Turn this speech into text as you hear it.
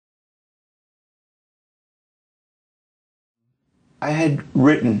I had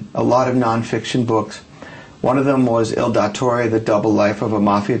written a lot of nonfiction books. One of them was Il Dottore, The Double Life of a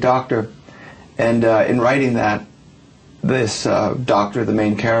Mafia Doctor. And in writing that, this doctor, the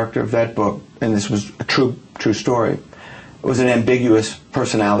main character of that book, and this was a true story, was an ambiguous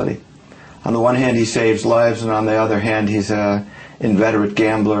personality. On the one hand, he saves lives, and on the other hand, he's an inveterate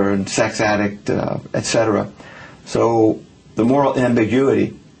gambler and sex addict, etc. So the moral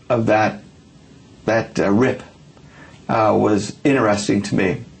ambiguity of that rip was interesting to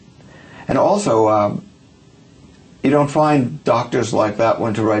me. And also, you don't find doctors like that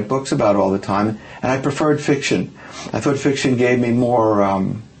one to write books about all the time, and I preferred fiction. I thought fiction gave me more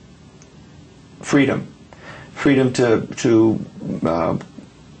freedom to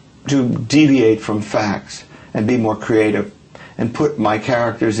deviate from facts and be more creative and put my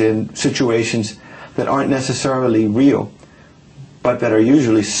characters in situations that aren't necessarily real, but that are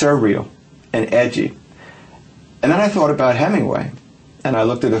usually surreal and edgy. And then I thought about Hemingway, and I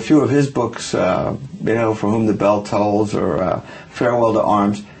looked at a few of his books, For Whom the Bell Tolls or Farewell to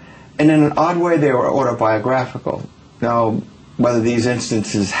Arms, and in an odd way they were autobiographical. Now, whether these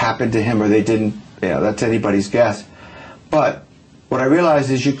instances happened to him or they didn't, that's anybody's guess. But what I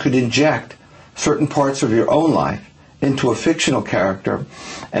realized is you could inject certain parts of your own life into a fictional character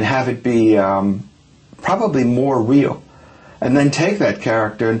and have it be probably more real, and then take that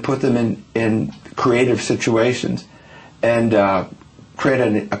character and put them in creative situations and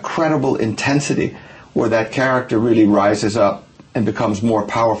create a credible intensity where that character really rises up and becomes more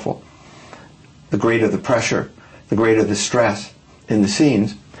powerful. The greater the pressure, the greater the stress in the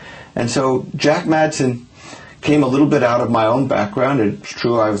scenes. And so Jack Madson came a little bit out of my own background. It's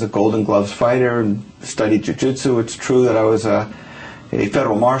true I was a Golden Gloves fighter and studied jiu-jitsu. It's true that I was a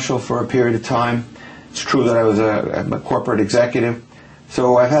federal marshal for a period of time. It's true that I was a corporate executive.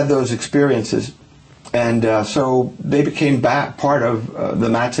 So I've had those experiences. And so they became part of the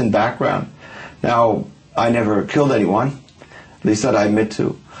Madson background. Now, I never killed anyone, at least that I admit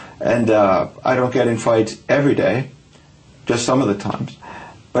to. And I don't get in fights every day, just some of the times.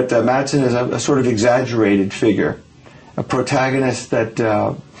 But Madson is a sort of exaggerated figure, a protagonist that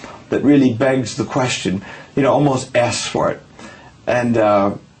really begs the question, almost asks for it. And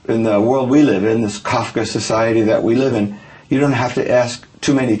in the world we live in, this Kafka society that we live in, you don't have to ask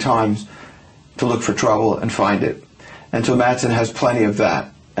too many times to look for trouble and find it. And so Madson has plenty of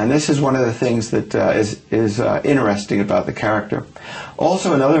that. And this is one of the things that is interesting about the character.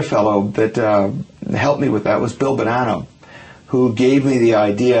 Also, another fellow that helped me with that was Bill Bonanno, who gave me the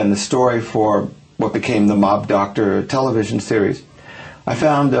idea and the story for what became the Mob Doctor television series. I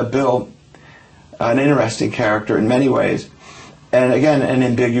found Bill an interesting character in many ways, and again, an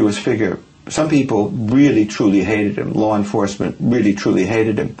ambiguous figure. Some people really, truly hated him. Law enforcement really, truly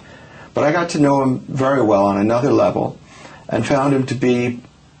hated him. But I got to know him very well on another level and found him to be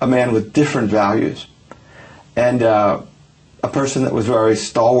a man with different values and a person that was very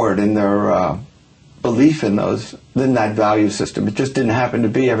stalwart in their belief in that value system. It just didn't happen to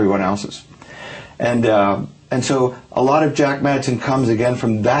be everyone else's. And so a lot of Jack Madson comes again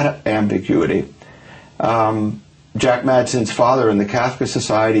from that ambiguity. Jack Madson's father in the Kafka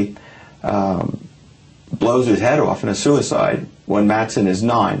Society blows his head off in a suicide when Madson is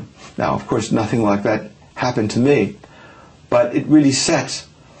 9. Now, of course, nothing like that happened to me, but it really sets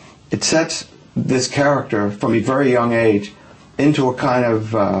this character from a very young age into a kind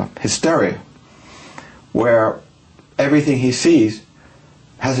of hysteria, where everything he sees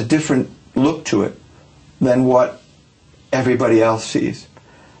has a different look to it than what everybody else sees.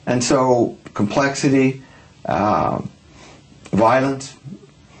 And so complexity, violence,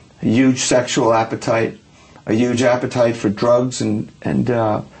 a huge sexual appetite, a huge appetite for drugs and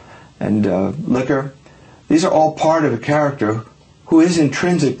liquor. These are all part of a character who is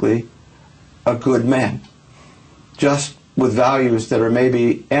intrinsically a good man, just with values that are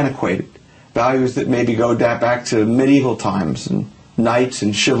maybe antiquated, values that maybe go back to medieval times and knights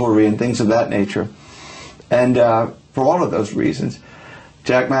and chivalry and things of that nature. And for all of those reasons,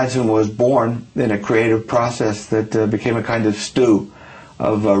 Jack Madson was born in a creative process that became a kind of stew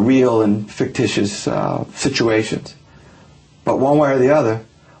of real and fictitious situations. But one way or the other,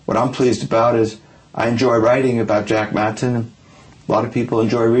 what I'm pleased about is I enjoy writing about Jack Madson, and a lot of people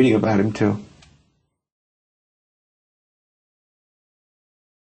enjoy reading about him too.